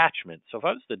an attachment. So if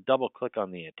I was to double click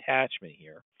on the attachment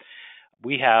here,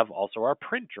 we have also our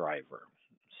print driver.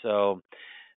 So,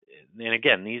 and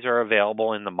again, these are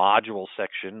available in the module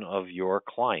section of your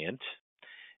client.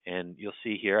 And you'll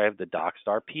see here I have the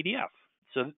DocStar PDF.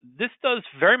 So this does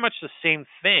very much the same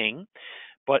thing,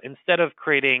 but instead of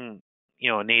creating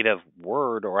a native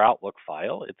Word or Outlook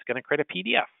file, it's going to create a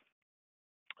PDF.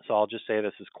 So I'll just say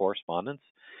this is correspondence.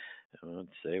 And let's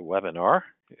say webinar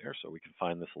here so we can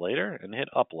find this later and hit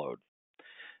upload.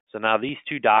 So now these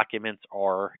 2 documents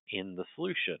are in the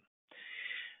solution.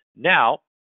 Now,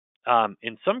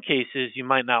 in some cases, you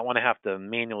might not want to have to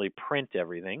manually print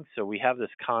everything. So we have this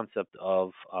concept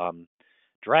of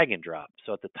drag and drop.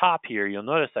 So at the top here, you'll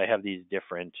notice I have these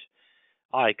different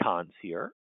icons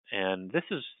here, and this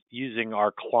is using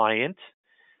our client.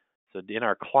 So in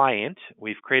our client,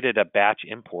 we've created a batch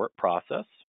import process,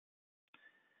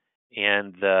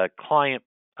 and the client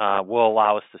will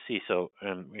allow us to see. So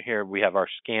here we have our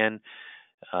scan.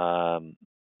 Um,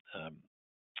 um,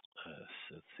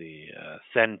 let's see,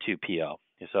 send to PO.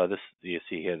 So this, you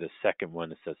see here, the second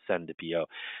one, it says send to PO.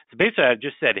 So basically, I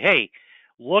just said, hey,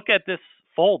 look at this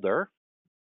folder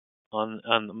on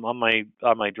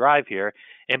my drive here,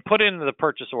 and put in the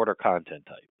purchase order content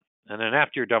type. And then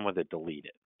after you're done with it, delete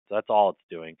it. So that's all it's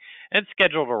doing. And it's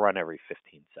scheduled to run every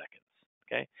 15 seconds.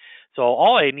 Okay. So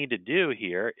all I need to do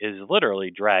here is literally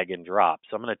drag and drop.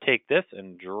 So I'm going to take this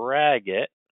and drag it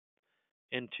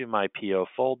into my PO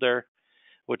folder,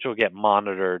 which will get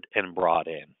monitored and brought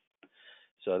in.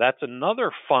 So that's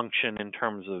another function in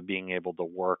terms of being able to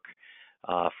work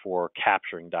for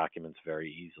capturing documents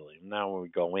very easily. Now when we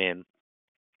go in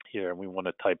here and we want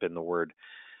to type in the word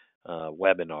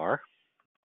webinar,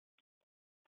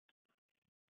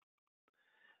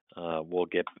 we'll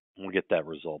get that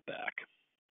result back.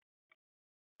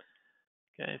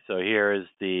 Okay, so here is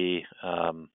the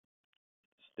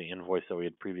invoice that we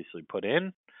had previously put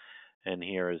in, and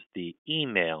here is the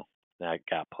email that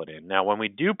got put in. Now when we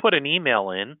do put an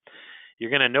email in, you're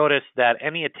going to notice that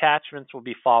any attachments will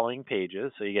be following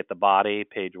pages. So you get the body,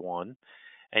 page 1,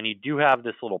 and you do have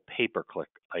this little pay-per-click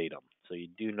item. So you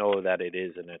do know that it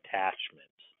is an attachment.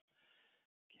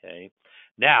 Okay.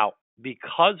 Now,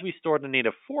 because we store the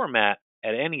native format,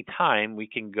 at any time we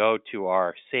can go to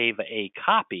our save a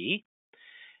copy,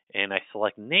 and I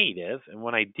select native. And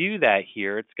when I do that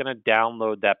here, it's going to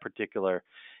download that particular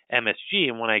MSG.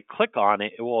 And when I click on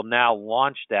it, it will now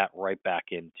launch that right back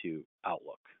into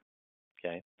Outlook.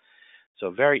 Okay.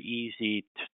 So very easy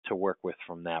to work with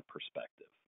from that perspective.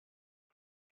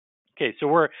 Okay, so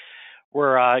we're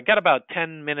got about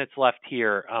 10 minutes left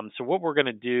here. So what we're going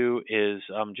to do is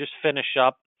just finish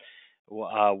up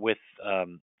with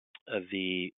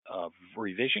the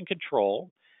revision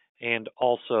control and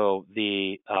also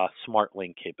the smart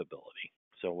link capability.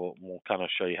 So we'll kind of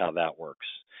show you how that works.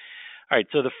 All right,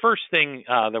 so the first thing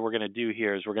that we're going to do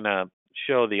here is we're going to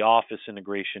show the Office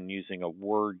integration using a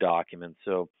Word document.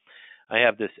 So I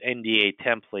have this NDA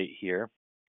template here,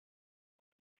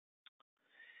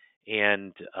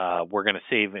 and we're going to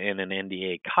save in an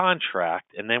NDA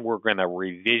contract, and then we're going to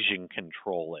revision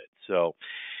control it. So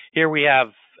here we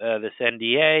have this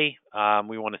NDA.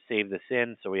 We want to save this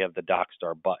in, so we have the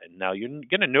DocStar button. Now you're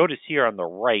going to notice here on the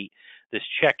right, this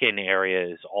check-in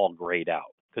area is all grayed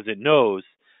out because it knows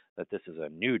that this is a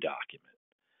new document.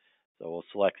 So we'll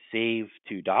select Save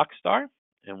to DocStar,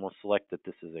 and we'll select that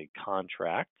this is a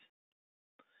contract.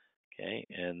 Okay,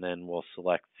 and then we'll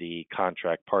select the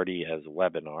contract party as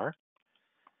webinar.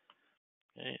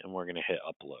 Okay, and we're going to hit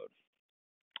upload.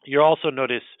 You'll also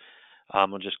notice,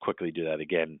 we'll just quickly do that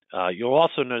again. You'll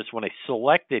also notice when I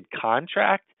selected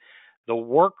contract, the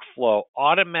workflow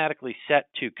automatically set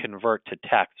to convert to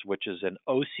text, which is an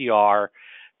OCR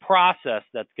process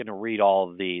that's going to read all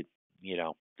of the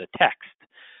text.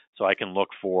 So I can look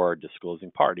for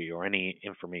disclosing party or any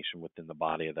information within the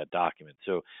body of that document.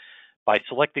 So by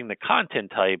selecting the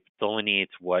content type,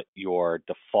 delineates what your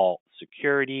default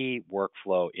security,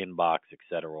 workflow, inbox,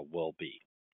 etc. will be.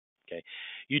 Okay.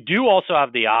 You do also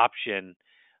have the option,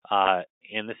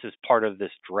 and this is part of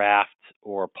this draft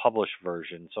or publish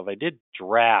version. So if I did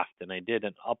draft and I did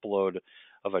an upload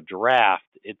of a draft,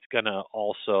 it's going to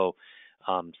also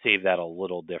save that a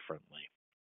little differently.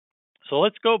 So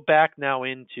let's go back now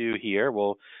into here.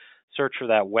 We'll search for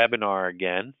that webinar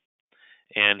again.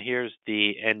 And here's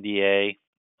the NDA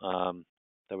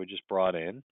that we just brought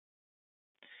in.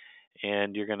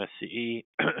 And you're going to see,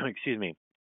 excuse me,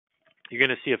 you're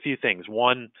going to see a few things.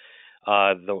 One,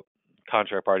 the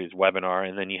contract party's webinar,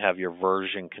 and then you have your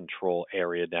version control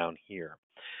area down here.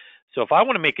 So if I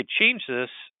want to make a change to this,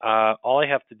 all I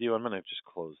have to do, I'm going to just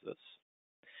close this.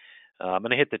 I'm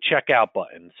going to hit the checkout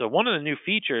button. So one of the new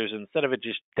features, instead of it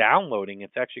just downloading,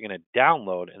 it's actually going to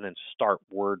download and then start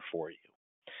Word for you.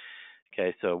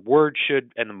 Okay, so Word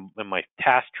should, and my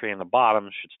task tray on the bottom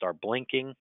should start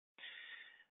blinking.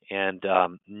 And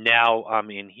now I'm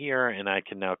in here, and I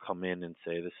can now come in and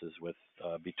say this is with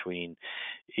between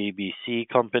ABC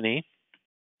Company,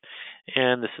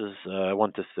 and this is I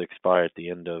want this to expire at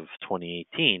the end of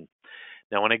 2018.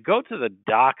 Now, when I go to the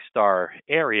DocStar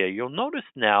area, you'll notice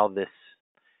now this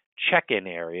check-in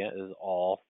area is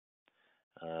all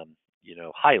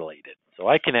highlighted. So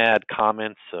I can add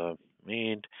comments,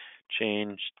 made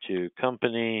change to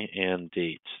company and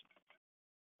dates.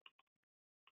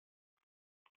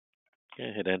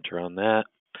 Okay, hit enter on that.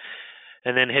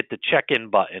 And then hit the check-in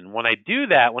button. When I do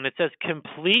that, when it says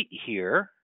complete here,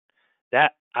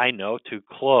 that I know to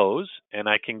close, and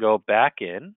I can go back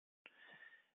in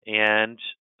and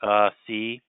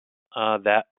see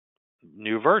that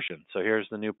new version. So here's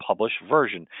the new published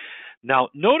version. Now,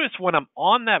 notice when I'm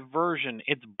on that version,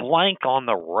 it's blank on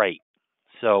the right.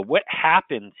 So what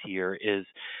happens here is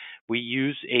we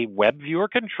use a web viewer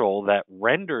control that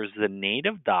renders the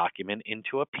native document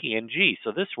into a PNG.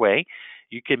 So this way,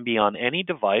 you can be on any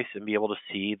device and be able to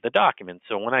see the document.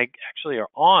 So when I actually are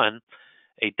on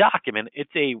a document,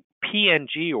 it's a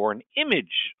PNG or an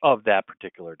image of that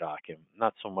particular document,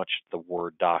 not so much the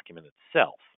Word document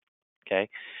itself. Okay,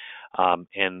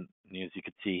 and as you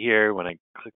can see here, when I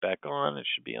click back on, it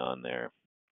should be on there.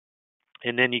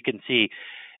 And then you can see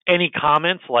any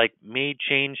comments like made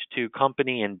change to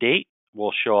company and date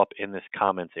will show up in this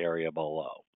comments area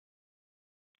below.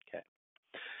 Okay.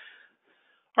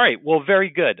 All right. Well, very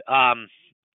good.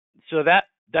 So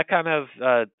that kind of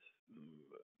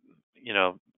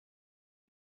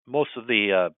most of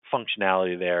the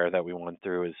functionality there that we went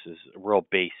through is real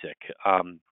basic.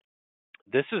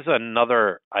 This is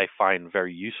another I find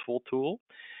very useful tool.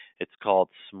 It's called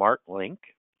Smart Link.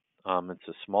 It's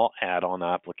a small add-on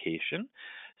application.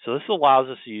 So this allows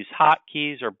us to use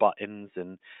hotkeys or buttons,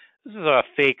 and this is a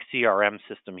fake CRM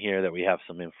system here that we have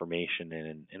some information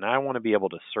in, and I want to be able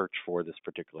to search for this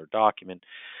particular document.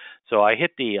 So I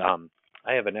hit the,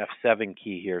 I have an F7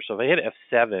 key here. So if I hit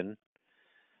F7,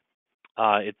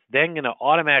 it's then going to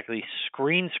automatically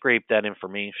screen scrape that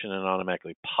information and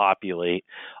automatically populate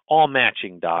all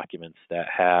matching documents that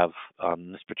have,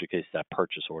 in this particular case, that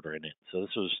purchase order in it. So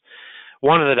this was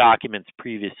one of the documents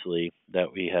previously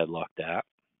that we had looked at.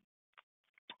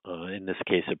 In this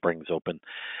case, it brings open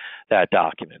that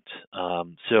document.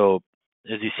 So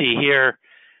as you see here,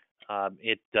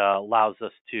 it allows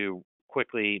us to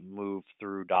quickly move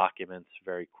through documents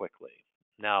very quickly.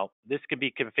 Now, this can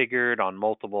be configured on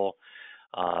multiple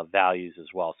values as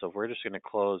well. So if we're just going to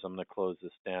close, I'm going to close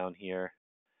this down here.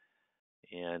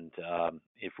 And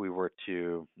if we were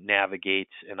to navigate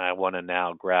and I want to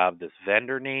now grab this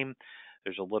vendor name,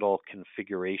 there's a little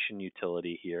configuration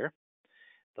utility here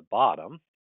at the bottom.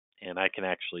 And I can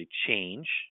actually change.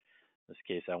 In this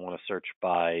case, I want to search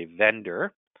by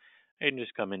vendor. I can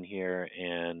just come in here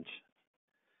and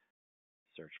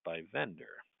search by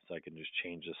vendor. So I can just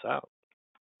change this out,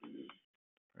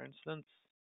 for instance,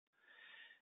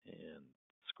 and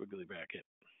squiggly bracket,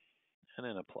 and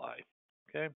then apply.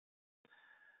 Okay.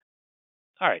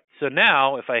 All right. So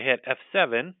now if I hit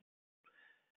F7, it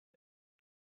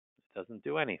doesn't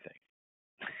do anything.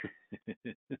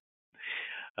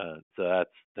 So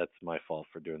that's my fault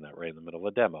for doing that right in the middle of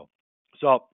a demo.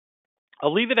 So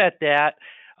I'll leave it at that.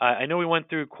 I know we went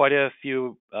through quite a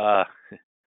few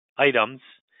items.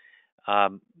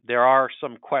 There are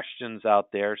some questions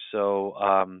out there. So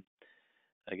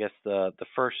I guess the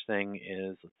first thing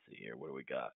is, let's see here, what do we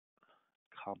got?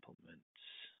 Compliments.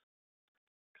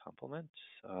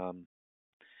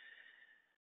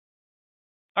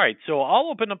 All right, so I'll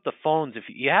open up the phones. If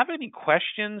you have any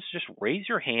questions, just raise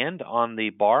your hand on the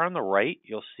bar on the right.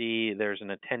 You'll see there's an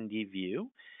attendee view,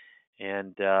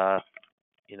 and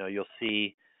you'll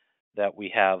see that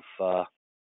we have.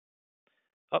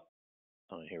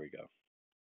 Here we go.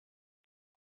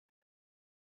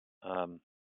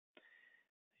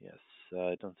 Yes,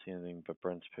 I don't see anything but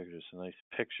Brent's picture. It's a nice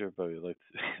picture, but we look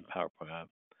PowerPoint.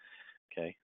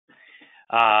 Okay.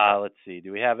 Let's see.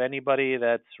 Do we have anybody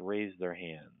that's raised their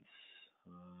hands?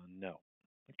 No.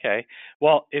 Okay.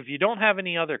 Well, if you don't have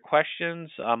any other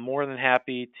questions, I'm more than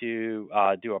happy to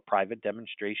do a private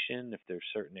demonstration if there's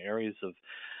certain areas of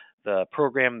the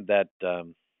program that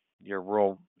you're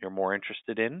more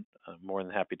interested in. I'm more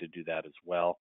than happy to do that as well.